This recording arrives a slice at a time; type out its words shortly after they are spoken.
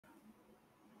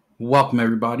Welcome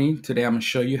everybody. Today I'm going to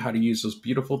show you how to use those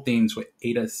beautiful themes with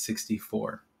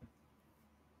Aida64.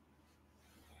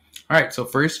 Alright, so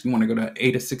first you want to go to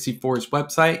Aida64's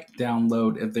website,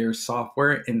 download their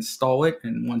software, install it,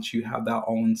 and once you have that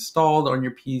all installed on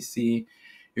your PC,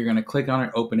 you're going to click on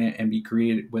it, open it, and be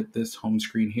greeted with this home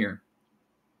screen here.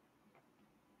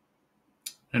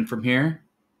 And from here,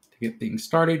 to get things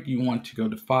started, you want to go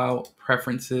to File,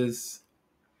 Preferences,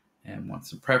 and once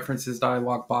the Preferences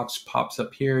dialog box pops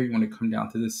up here, you want to come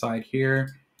down to this side here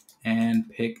and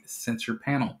pick Sensor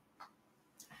Panel.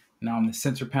 Now on the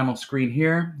Sensor Panel screen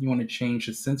here, you want to change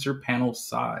the sensor panel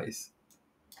size.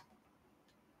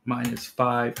 Mine is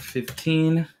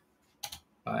 515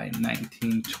 by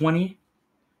 1920.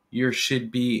 Yours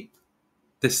should be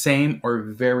the same or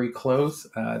very close.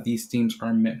 These themes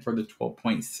are meant for the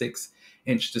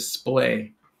 12.6-inch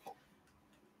display.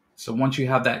 So once you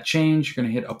have that change, you're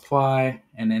going to hit apply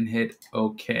and then hit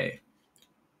OK.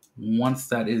 Once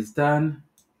that is done,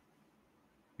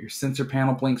 your sensor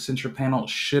panel, blank sensor panel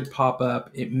should pop up.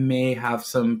 It may have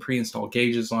some pre-installed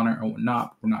gauges on it or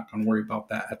whatnot. We're not going to worry about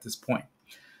that at this point.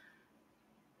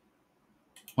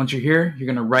 Once you're here, you're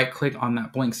going to right click on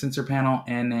that blank sensor panel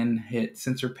and then hit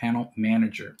Sensor Panel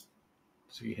Manager.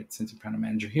 So you hit Sensor Panel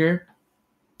Manager here.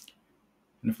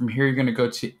 And from here, you're going to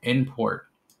go to Import.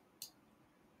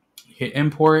 Hit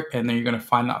import, and then you're going to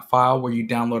find that file where you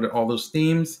downloaded all those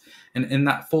themes, and in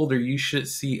that folder you should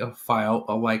see a file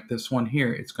like this one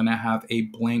here. It's going to have a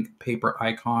blank paper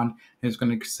icon and it's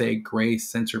going to say gray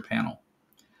sensor panel.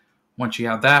 Once you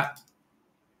have that,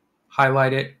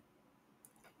 highlight it,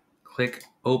 click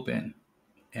open,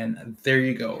 and there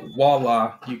you go.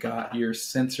 Voila, you got your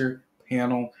sensor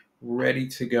panel ready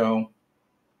to go.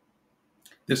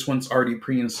 This one's already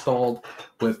pre-installed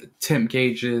with temp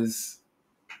gauges,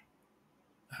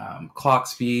 clock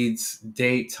speeds,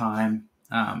 date, time,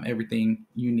 everything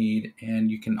you need,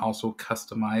 and you can also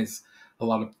customize a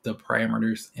lot of the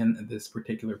parameters in this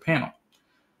particular panel.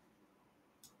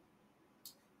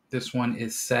 This one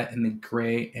is set in the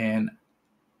gray and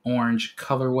orange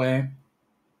colorway,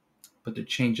 but to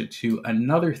change it to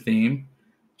another theme,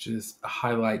 just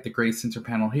highlight the gray sensor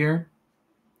panel here,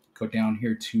 go down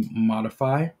here to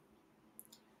modify.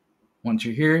 Once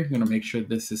you're here, you're going to make sure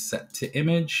this is set to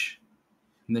image.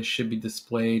 And this should be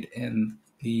displayed in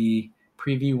the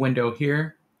preview window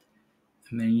here.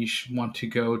 And then you should want to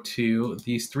go to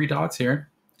these three dots here.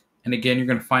 And again, you're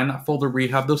going to find that folder where you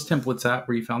have those templates at,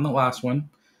 where you found the last one.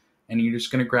 And you're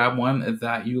just going to grab one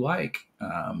that you like,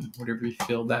 whatever you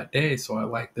feel that day. So I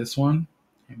like this one.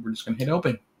 And we're just going to hit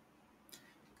open.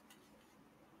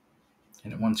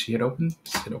 And then once you hit open,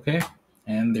 just hit OK.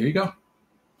 And there you go.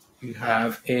 You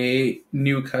have a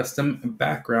new custom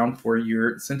background for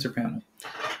your sensor panel.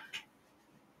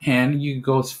 And you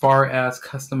go as far as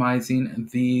customizing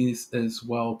these as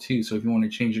well too. So if you want to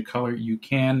change the color, you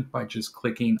can by just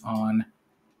clicking on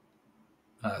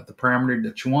the parameter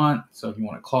that you want. So if you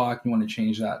want a clock, you want to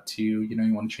change that to,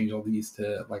 you want to change all these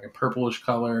to like a purplish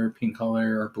color, pink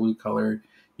color, or blue color.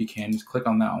 You can just click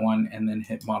on that one and then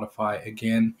hit modify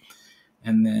again.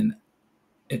 And then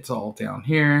it's all down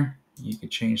here. You can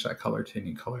change that color to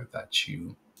any color that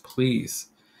you please.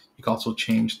 You can also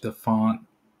change the font,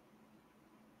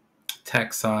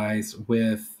 text size,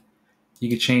 width. You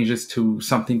can change this to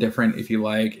something different if you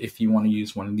like, if you want to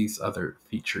use one of these other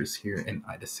features here in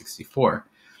Aida64.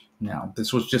 Now,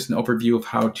 this was just an overview of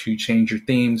how to change your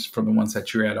themes from the ones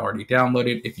that you had already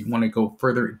downloaded. If you want to go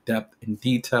further in depth in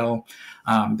detail,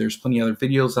 there's plenty of other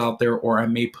videos out there, or I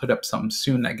may put up something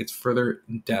soon that gets further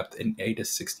in depth in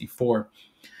Aida64.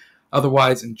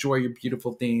 Otherwise, enjoy your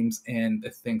beautiful themes, and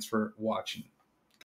thanks for watching.